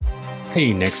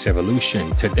Hey, Next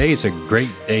Evolution. Today is a great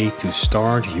day to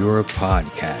start your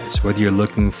podcast. Whether you're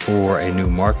looking for a new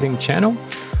marketing channel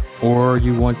or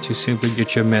you want to simply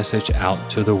get your message out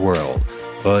to the world,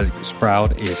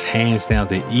 Buzzsprout is hands down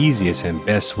the easiest and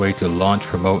best way to launch,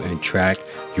 promote, and track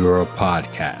your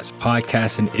podcast.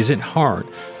 Podcasting isn't hard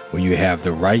when you have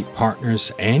the right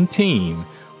partners and team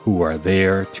who are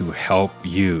there to help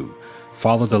you.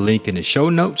 Follow the link in the show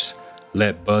notes.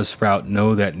 Let Buzzsprout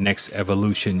know that Next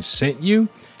Evolution sent you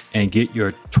and get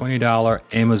your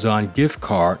 $20 Amazon gift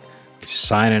card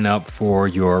signing up for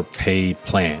your paid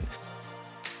plan.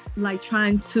 Like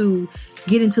trying to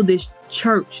get into this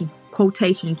church,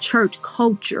 quotation, church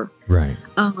culture. Right.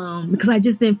 Because I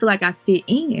just didn't feel like I fit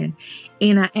in.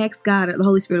 And I asked God, the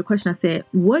Holy Spirit, a question. I said,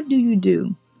 what do you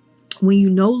do when you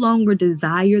no longer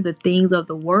desire the things of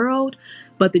the world,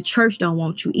 but the church don't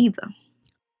want you either?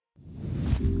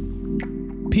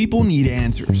 People need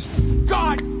answers.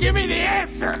 God, give me the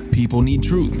answer! People need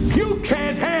truth. You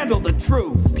can't handle the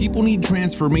truth! People need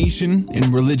transformation,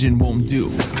 and religion won't do.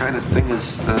 This kind of thing is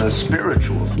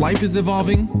spiritual. Life is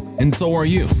evolving, and so are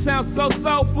you. Sounds so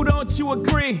soulful, don't you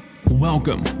agree?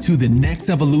 Welcome to the Next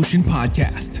Evolution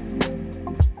Podcast.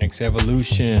 Next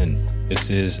Evolution. This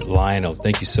is Lionel.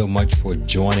 Thank you so much for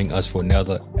joining us for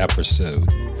another episode.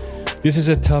 This is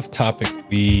a tough topic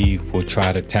we will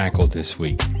try to tackle this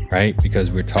week, right?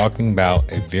 Because we're talking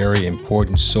about a very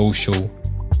important social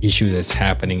issue that's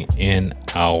happening in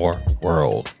our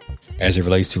world as it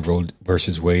relates to Roe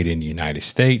versus Wade in the United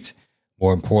States.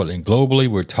 More importantly, globally,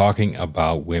 we're talking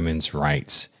about women's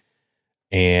rights.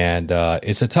 And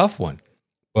it's a tough one,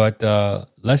 but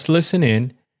let's listen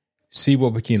in, see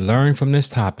what we can learn from this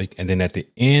topic. And then at the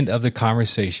end of the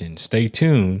conversation, stay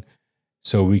tuned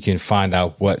so we can find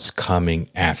out what's coming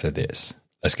after this.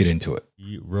 Let's get into it.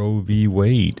 The Roe v.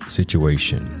 Wade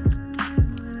situation.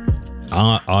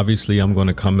 Obviously, I'm going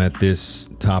to come at this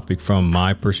topic from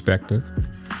my perspective.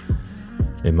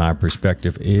 And my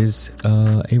perspective is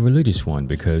a religious one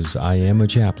because I am a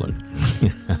chaplain.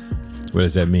 What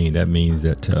does that mean? That means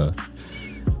that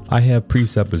I have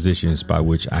presuppositions by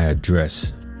which I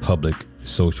address public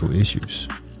social issues.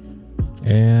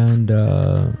 And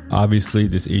obviously,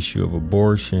 this issue of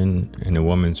abortion and a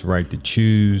woman's right to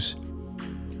choose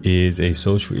is a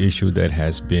social issue that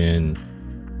has been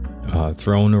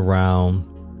thrown around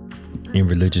in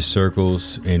religious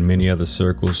circles and many other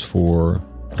circles for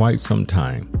quite some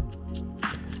time.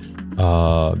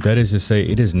 That is to say,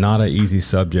 it is not an easy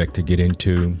subject to get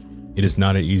into. It is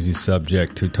not an easy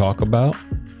subject to talk about,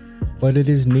 but it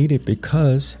is needed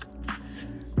because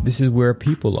this is where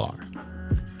people are.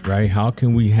 Right? How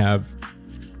can we have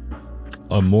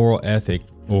a moral ethic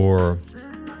or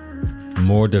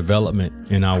more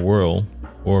development in our world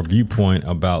or viewpoint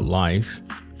about life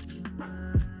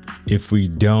if we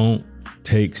don't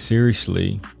take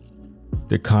seriously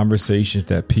the conversations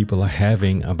that people are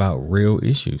having about real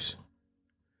issues?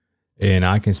 And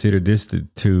I consider this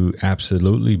to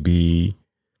absolutely be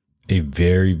a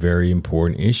very, very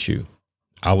important issue.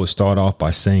 I would start off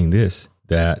by saying this,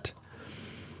 that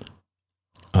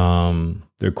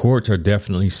the courts are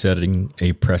definitely setting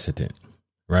a precedent,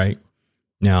 right?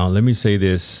 Now, let me say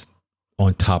this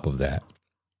on top of that.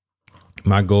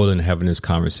 My goal in having this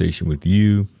conversation with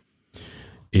you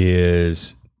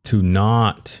is to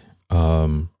not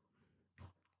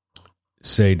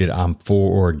say that I'm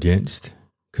for or against,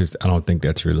 because I don't think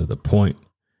that's really the point.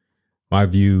 My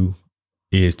view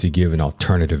is to give an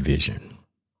alternative vision.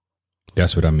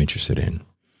 That's what I'm interested in.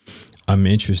 I'm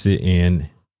interested in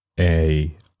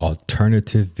a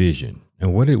alternative vision.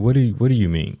 And what do you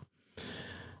mean?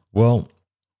 Well,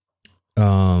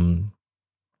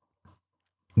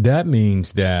 that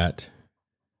means that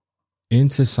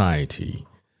in society,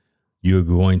 you're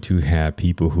going to have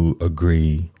people who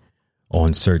agree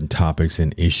on certain topics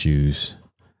and issues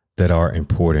that are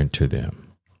important to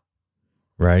them,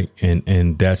 right?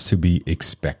 And that's to be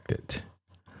expected.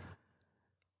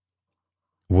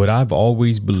 What I've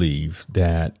always believed,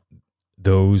 that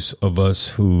those of us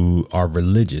who are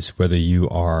religious, whether you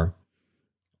are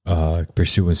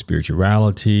pursuing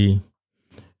spirituality,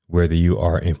 whether you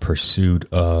are in pursuit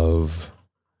of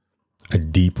a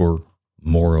deeper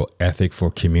moral ethic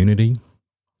for community,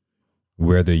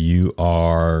 whether you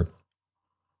are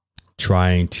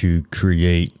trying to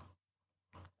create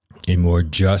a more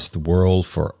just world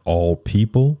for all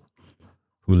people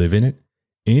who live in it,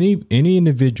 any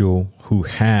individual who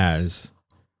has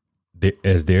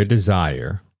as their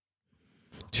desire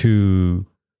to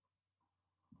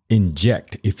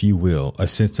inject, if you will, a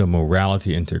sense of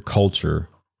morality into culture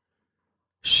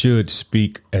should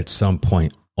speak at some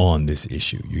point on this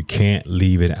issue. You can't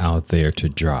leave it out there to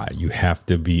dry. You have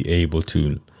to be able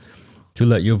to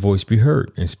let your voice be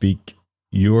heard and speak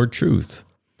your truth.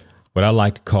 What I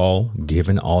like to call give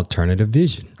an alternative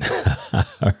vision.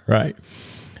 Right?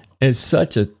 It's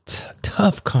such a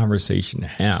tough conversation to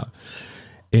have.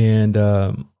 And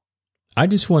I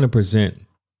just want to present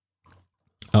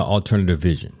an alternative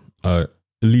vision, at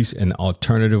least an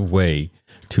alternative way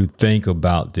to think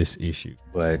about this issue.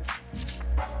 But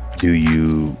have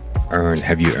you earned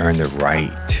the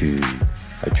right to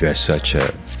address such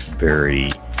a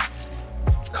very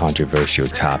controversial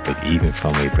topic, even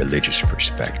from a religious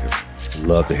perspective?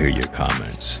 Love to hear your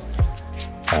comments.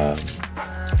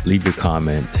 Leave your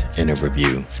comment in a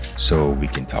review so we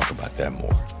can talk about that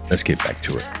more. Let's get back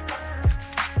to it.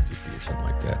 Something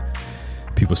like that.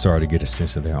 People started to get a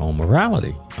sense of their own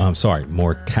mortality.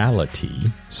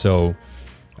 So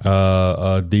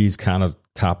these kind of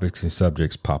topics and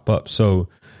subjects pop up. So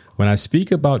when I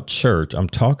speak about church, I'm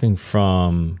talking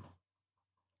from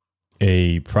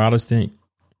a Protestant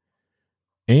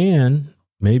and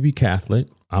maybe Catholic.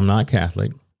 I'm not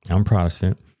Catholic. I'm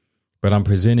Protestant, but I'm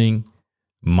presenting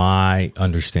my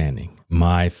understanding,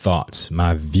 my thoughts,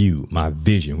 my view, my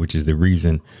vision, which is the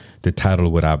reason the title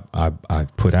of what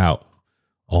I've put out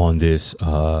on this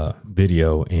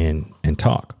video and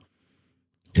talk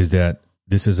is that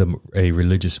this is a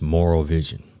religious moral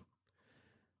vision.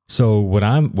 So what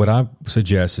I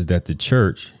suggest is that the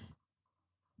church,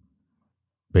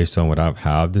 based on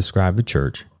how I've described the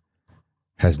church,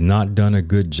 has not done a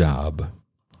good job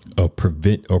of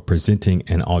presenting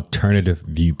an alternative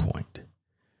viewpoint.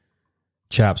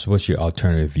 Chaps, what's your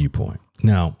alternative viewpoint?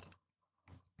 Now,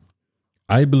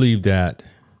 I believe that,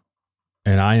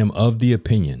 and I am of the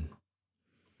opinion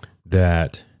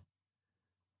that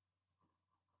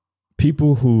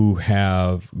people who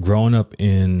have grown up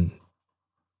in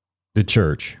the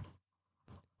church,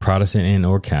 Protestant and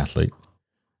or Catholic,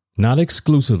 not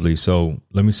exclusively. So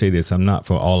let me say this. I'm not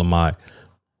for all of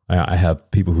I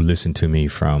have people who listen to me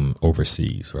from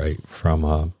overseas, right? From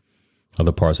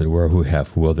other parts of the world who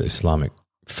are the Islamic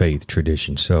faith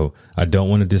tradition. So I don't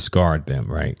want to discard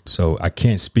them, right? So I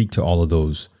can't speak to all of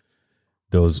those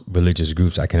religious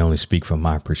groups. I can only speak from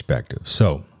my perspective.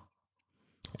 So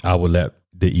I will let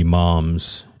the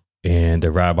imams and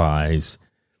the rabbis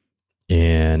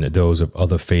and those of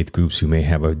other faith groups who may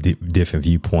have a different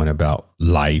viewpoint about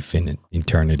life and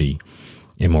eternity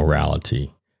and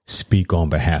morality speak on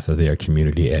behalf of their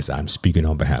community as I'm speaking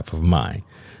on behalf of mine.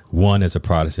 1, as a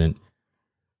Protestant,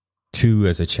 2,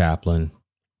 as a chaplain,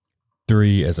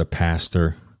 3, as a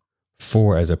pastor,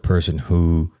 4, as a person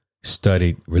who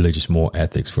studied religious moral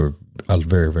ethics for a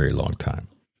very, very long time.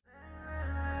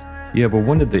 Yeah, but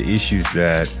one of the issues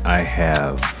that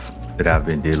I've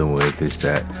been dealing with is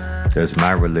that does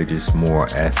my religious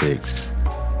moral ethics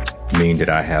mean that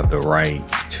I have the right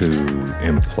to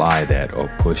imply that or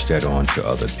push that on to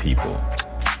other people?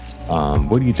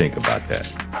 What do you think about that?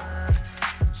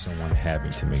 Someone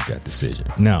having to make that decision.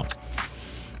 Now,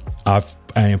 I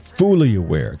am fully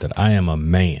aware that I am a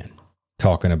man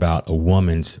talking about a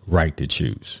woman's right to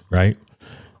choose, right?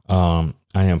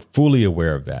 I am fully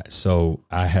aware of that. So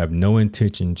I have no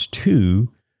intentions to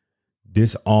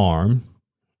disarm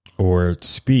or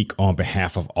speak on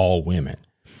behalf of all women.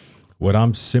 What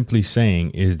I'm simply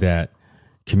saying is that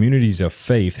communities of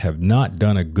faith have not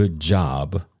done a good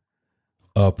job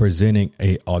of presenting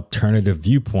an alternative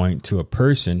viewpoint to a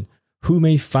person who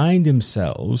may find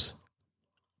themselves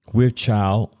with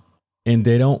child and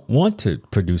they don't want to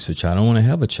produce a child, don't want to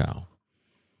have a child,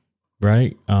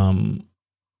 right?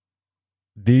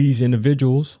 These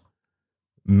individuals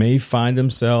may find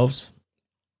themselves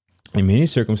in many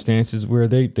circumstances where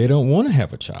they don't want to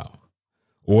have a child,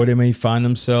 or they may find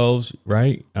themselves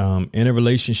in a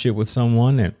relationship with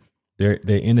someone and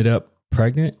they ended up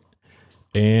pregnant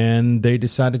and they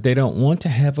decided they don't want to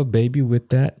have a baby with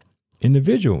that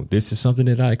individual. This is something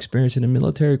that I experienced in the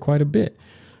military quite a bit,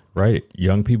 right?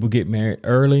 Young people get married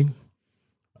early.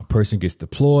 A person gets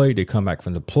deployed. They come back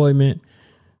from deployment.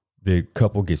 The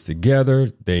couple gets together.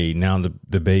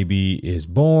 The baby is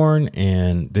born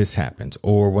and this happens.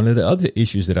 Or one of the other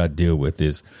issues that I deal with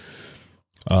is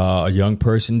a young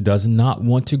person does not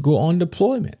want to go on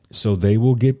deployment. So they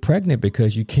will get pregnant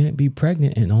because you can't be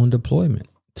pregnant and on deployment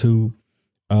to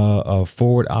a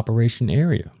forward operation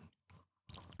area.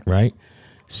 Right.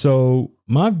 So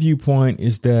my viewpoint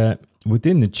is that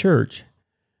within the church,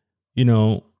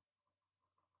 no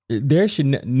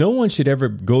one should ever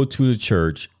go to the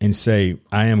church and say,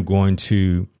 I need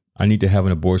to have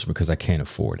an abortion because I can't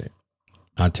afford it.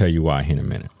 I'll tell you why in a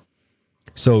minute.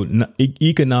 So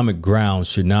economic grounds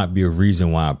should not be a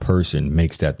reason why a person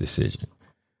makes that decision.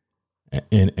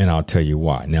 And I'll tell you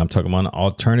why. Now I'm talking about an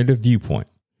alternative viewpoint.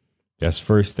 That's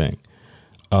first thing.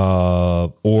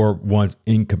 Or one's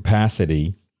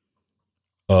incapacity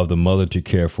of the mother to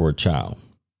care for a child.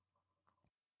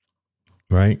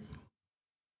 Right?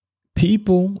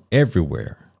 People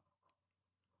everywhere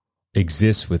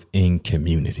exist within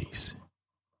communities.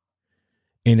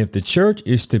 And if the church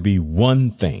is to be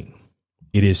one thing,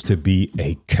 it is to be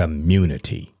a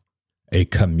community, a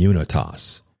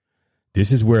communitas.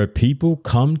 This is where people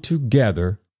come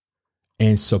together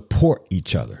and support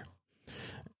each other.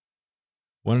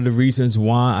 One of the reasons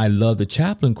why I love the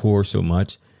chaplain corps so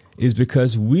much is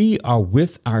because we are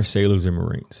with our sailors and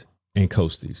Marines and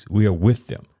coasties. We are with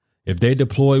them. If they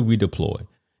deploy, we deploy.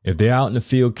 If they're out in the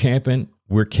field camping,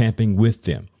 we're camping with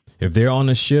them. If they're on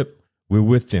a ship, we're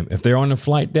with them. If they're on the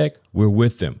flight deck, we're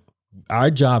with them.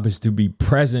 Our job is to be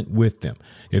present with them.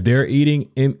 If they're eating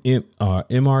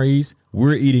MREs,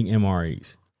 we're eating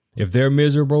MREs. If they're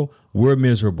miserable, we're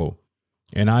miserable.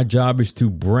 And our job is to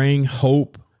bring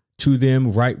hope to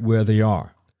them right where they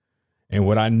are. And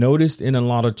what I noticed in a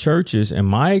lot of churches and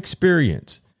my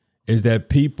experience is that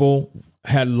people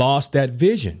had lost that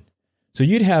vision. So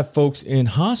you'd have folks in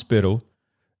hospital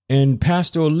and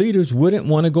pastoral leaders wouldn't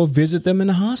want to go visit them in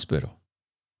the hospital.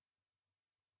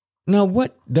 Now,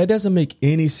 that doesn't make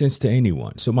any sense to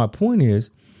anyone. So my point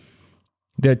is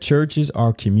that churches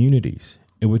are communities,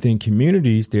 and within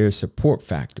communities, there are support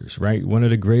factors, right? One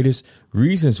of the greatest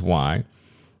reasons why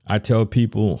I tell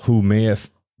people who may have,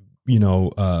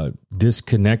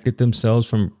 disconnected themselves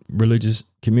from religious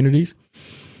communities,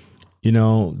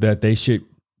 that they should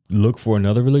look for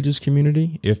another religious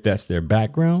community if that's their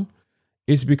background,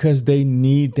 is because they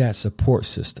need that support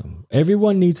system.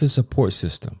 Everyone needs a support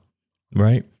system,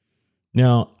 right?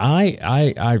 Now, I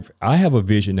have a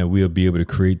vision that we'll be able to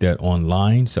create that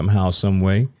online somehow, some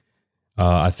way.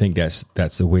 I think that's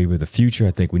the wave of the future.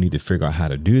 I think we need to figure out how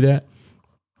to do that.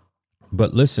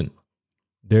 But listen,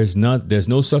 there's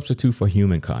no substitute for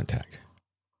human contact,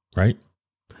 right?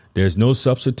 There's no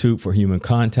substitute for human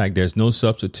contact. There's no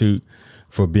substitute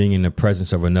for being in the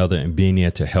presence of another and being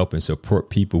there to help and support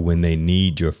people when they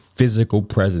need your physical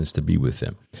presence to be with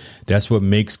them. That's what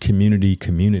makes community.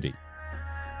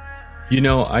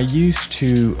 I used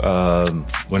to,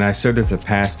 when I served as a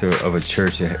pastor of a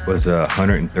church that was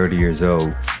 130 years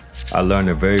old, I learned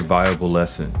a very valuable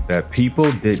lesson that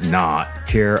people did not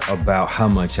care about how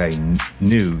much I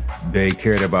knew. They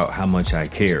cared about how much I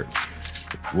cared.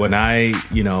 When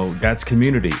that's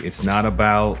community. It's not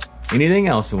about anything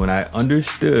else. And when I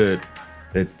understood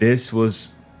that this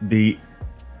was the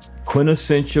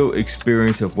quintessential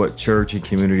experience of what church and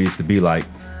community is to be like,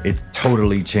 it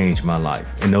totally changed my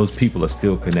life. And those people are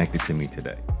still connected to me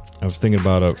today. I was thinking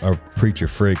about a preacher,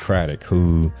 Fred Craddock,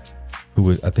 who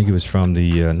was, I think he was from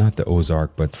the, not the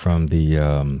Ozark, but from the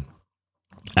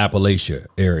Appalachia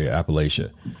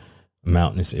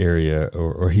mountainous area,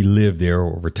 or he lived there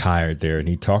or retired there. And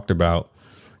he talked about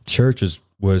churches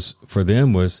was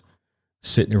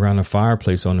sitting around a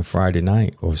fireplace on a Friday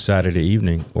night or Saturday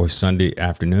evening or Sunday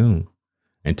afternoon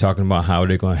and talking about how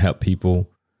they're going to help people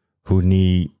who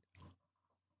need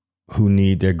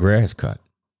their grass cut,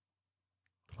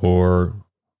 or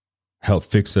help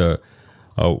fix a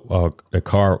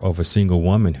car of a single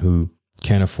woman who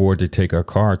can't afford to take her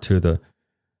car to the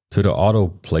auto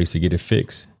place to get it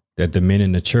fixed. That the men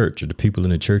in the church or the people in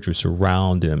the church would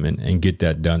surround them and get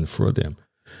that done for them.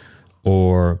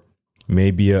 Or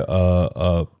maybe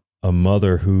a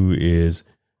mother who is,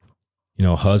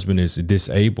 husband is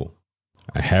disabled,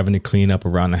 having to clean up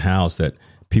around the house, that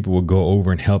people will go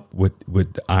over and help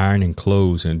with ironing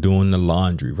clothes and doing the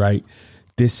laundry, right?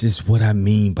 This is what I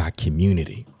mean by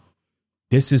community.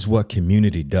 This is what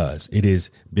community does. It is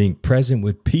being present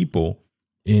with people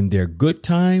in their good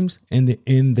times and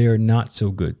in their not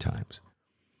so good times.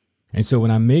 And so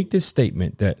when I make this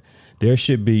statement that there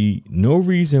should be no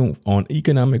reason on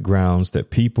economic grounds that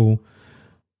people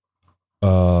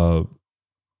have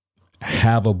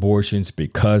abortions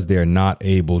because they're not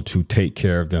able to take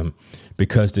care of them,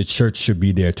 because the church should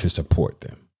be there to support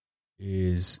them,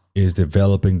 is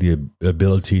developing the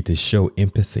ability to show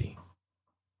empathy.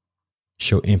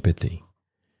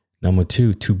 Number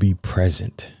two, to be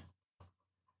present.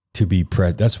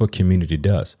 That's what community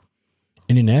does.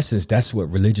 And in essence, that's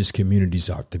what religious communities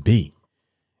are to be.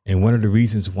 And one of the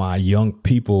reasons why young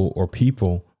people or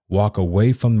people walk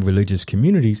away from religious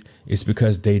communities is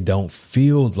because they don't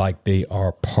feel like they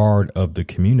are part of the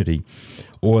community,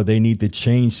 or they need to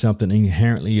change something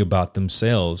inherently about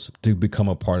themselves to become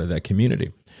a part of that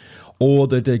community. or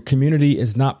that the community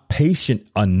is not patient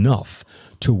enough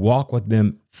to walk with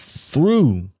them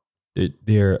through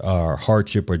their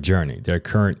hardship or journey, their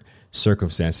current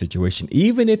circumstance situation,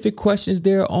 even if it questions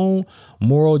their own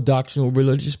moral, doctrinal,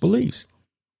 religious beliefs.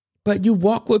 But you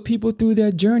walk with people through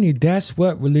their journey. That's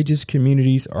what religious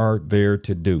communities are there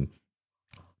to do.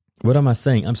 What am I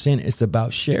saying? I'm saying it's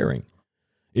about sharing.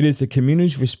 It is the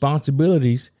community's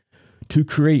responsibilities to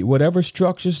create whatever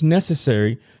structures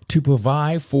necessary to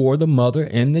provide for the mother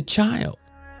and the child.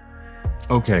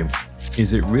 Okay,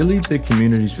 is it really the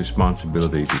community's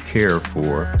responsibility to care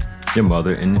for the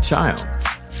mother and the child?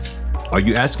 Are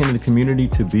you asking the community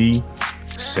to be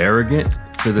surrogate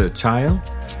to the child?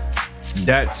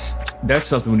 That's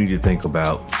something we need to think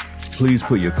about. Please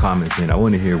put your comments in. I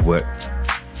want to hear what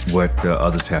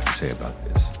others have to say about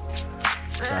this.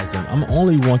 I'm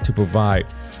only want to provide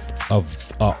an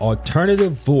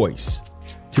alternative voice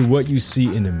to what you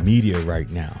see in the media right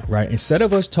now, right? Instead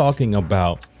of us talking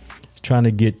about trying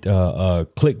to get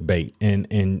clickbait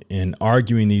and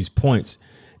arguing these points,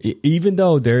 even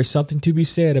though there is something to be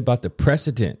said about the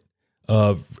precedent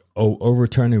of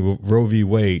overturning Roe v.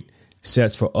 Wade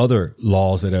sets for other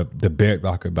laws that are the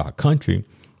bedrock of our country,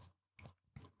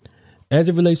 as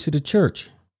it relates to the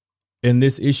church in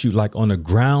this issue, like on the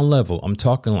ground level, I'm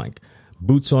talking like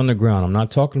boots on the ground. I'm not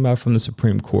talking about from the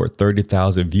Supreme Court,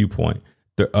 30,000 viewpoint,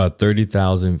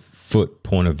 30,000 foot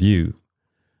point of view,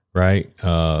 right?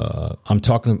 I'm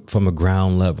talking from a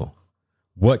ground level.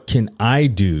 What can I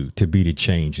do to be the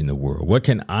change in the world? What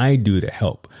can I do to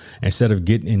help? Instead of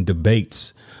getting in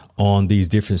debates on these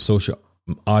different social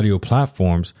audio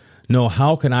platforms, no,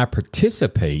 how can I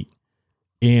participate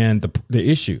in the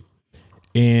issue?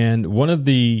 And one of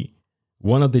the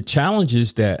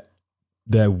challenges that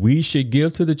we should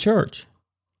give to the church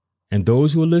and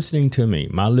those who are listening to me,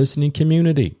 my listening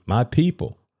community, my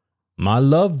people, my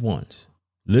loved ones,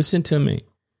 listen to me,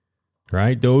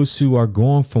 right? Those who are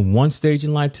going from one stage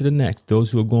in life to the next,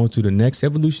 those who are going through the next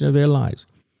evolution of their lives,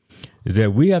 is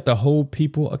that we have to hold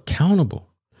people accountable.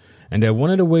 And that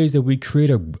one of the ways that we create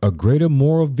a greater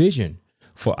moral vision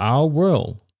for our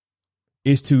world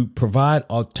is to provide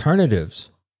alternatives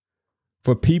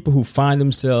for people who find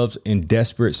themselves in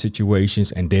desperate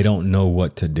situations and they don't know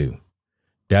what to do.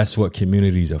 That's what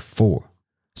communities are for.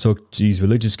 So these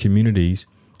religious communities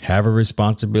have a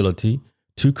responsibility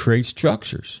to create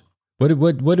structures. What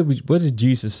does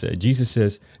Jesus say? Jesus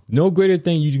says, no greater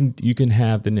thing you can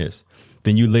have than this,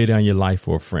 than you lay down your life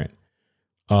for a friend.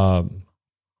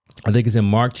 I think it's in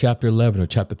Mark chapter 11 or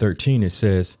chapter 13. It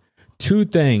says, two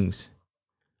things,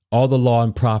 all the law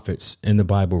and prophets in the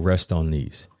Bible rest on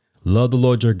these. Love the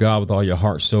Lord your God with all your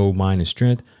heart, soul, mind, and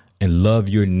strength, and love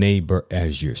your neighbor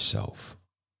as yourself.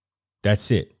 That's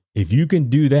it. If you can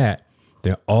do that,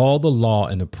 then all the law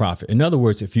and the prophet. In other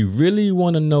words, if you really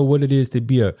want to know what it is to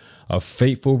be a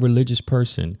faithful religious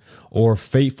person or a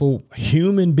faithful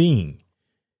human being,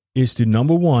 is to,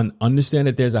 number one, understand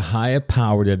that there's a higher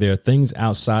power, that there are things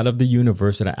outside of the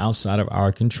universe that are outside of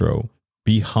our control.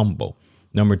 Be humble.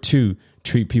 Number two,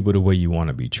 treat people the way you want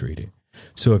to be treated.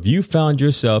 So if you found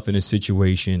yourself in a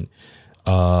situation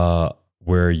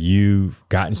where you've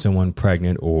gotten someone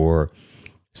pregnant or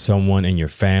someone in your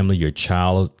family, your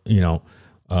child,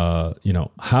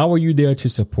 how are you there to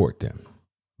support them?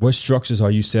 What structures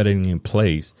are you setting in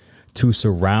place to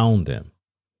surround them?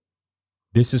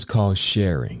 This is called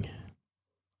sharing.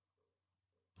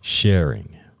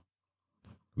 Sharing.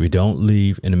 We don't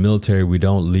leave in the military. We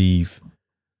don't leave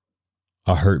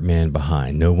a hurt man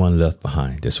behind. No one left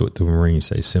behind. That's what the Marines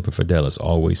say. Semper Fidelis,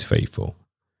 always faithful.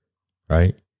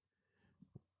 Right?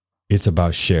 It's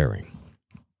about sharing.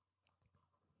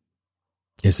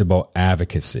 It's about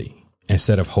advocacy.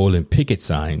 Instead of holding picket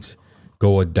signs,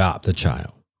 go adopt a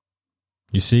child.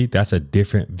 You see, that's a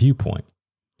different viewpoint.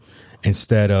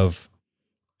 Instead of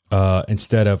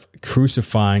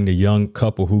crucifying the young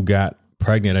couple who got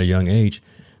pregnant at a young age,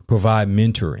 provide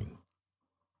mentoring.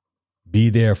 Be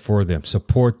there for them,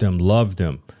 support them, love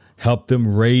them, help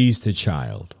them raise the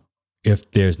child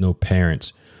if there's no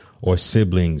parents or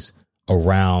siblings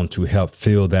around to help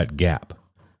fill that gap.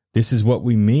 This is what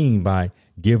we mean by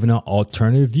giving an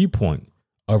alternative viewpoint,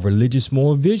 a religious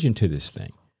moral vision to this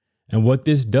thing. And what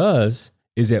this does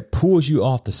is it pulls you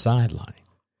off the sideline.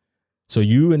 So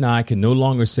you and I can no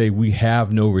longer say we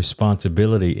have no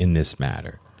responsibility in this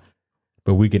matter,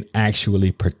 but we can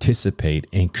actually participate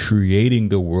in creating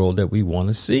the world that we want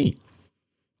to see.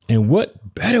 And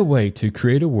what better way to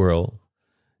create a world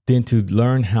than to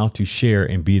learn how to share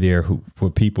and be there for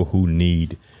people who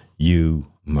need you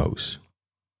most?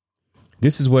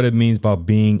 This is what it means by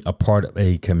being a part of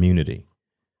a community.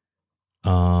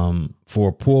 for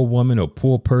a poor woman or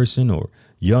poor person or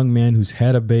young man who's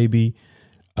had a baby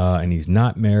and he's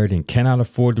not married and cannot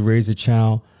afford to raise a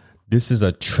child. This is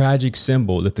a tragic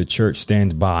symbol if the church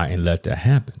stands by and let that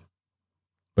happen.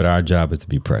 But our job is to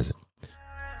be present.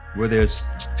 Well, there's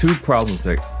two problems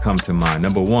that come to mind.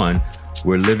 Number one,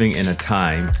 we're living in a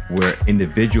time where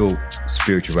individual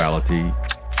spirituality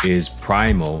is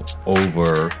primal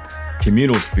over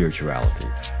communal spirituality.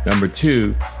 Number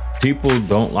two, people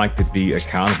don't like to be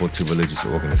accountable to religious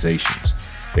organizations.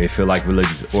 They feel like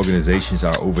religious organizations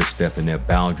are overstepping their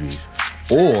boundaries.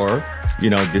 Or,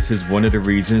 this is one of the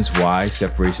reasons why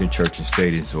separation of church and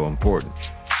state is so important.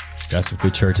 That's what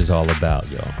the church is all about,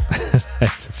 y'all.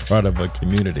 It's a part of a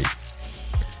community.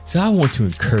 So I want to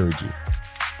encourage you.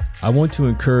 I want to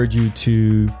encourage you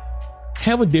to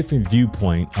have a different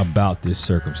viewpoint about this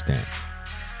circumstance.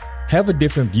 Have a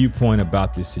different viewpoint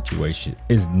about this situation.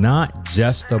 It's not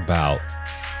just about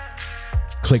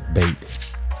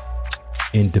clickbait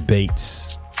and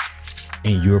debates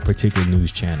in your particular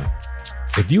news channel.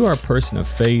 If you are a person of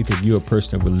faith, if you're a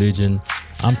person of religion,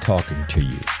 I'm talking to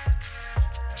you.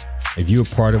 If you're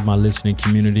a part of my listening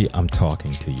community, I'm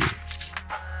talking to you.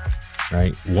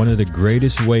 Right? One of the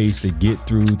greatest ways to get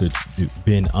through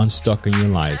being unstuck in your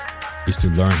life is to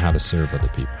learn how to serve other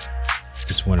people.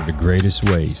 It's one of the greatest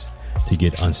ways to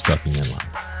get unstuck in your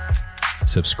life.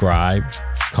 Subscribe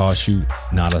costs you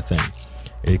not a thing.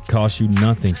 It costs you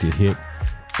nothing to hit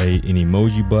an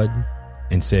emoji button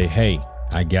and say, hey,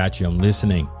 I got you. I'm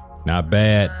listening. Not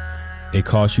bad. It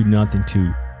costs you nothing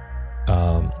to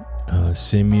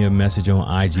send me a message on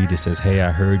IG that says, hey,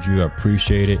 I heard you. I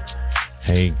appreciate it.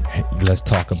 Hey, let's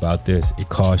talk about this. It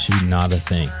costs you not a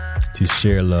thing to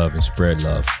share love and spread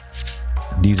love.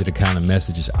 These are the kind of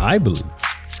messages I believe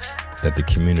that the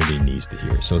community needs to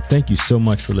hear. So thank you so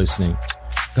much for listening.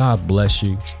 God bless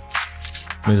you.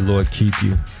 May the Lord keep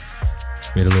you.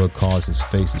 May the Lord cause his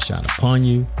face to shine upon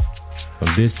you from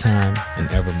this time and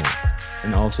evermore.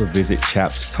 And also visit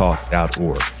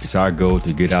chapstalk.org. It's our goal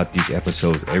to get out these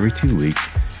episodes every 2 weeks.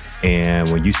 And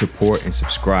when you support and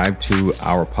subscribe to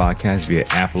our podcast via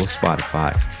Apple or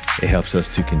Spotify, it helps us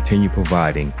to continue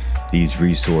providing these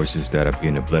resources that are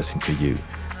being a blessing to you.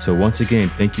 So once again,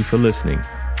 thank you for listening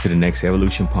to the Next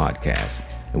Evolution Podcast,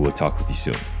 and we'll talk with you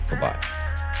soon. Bye-bye.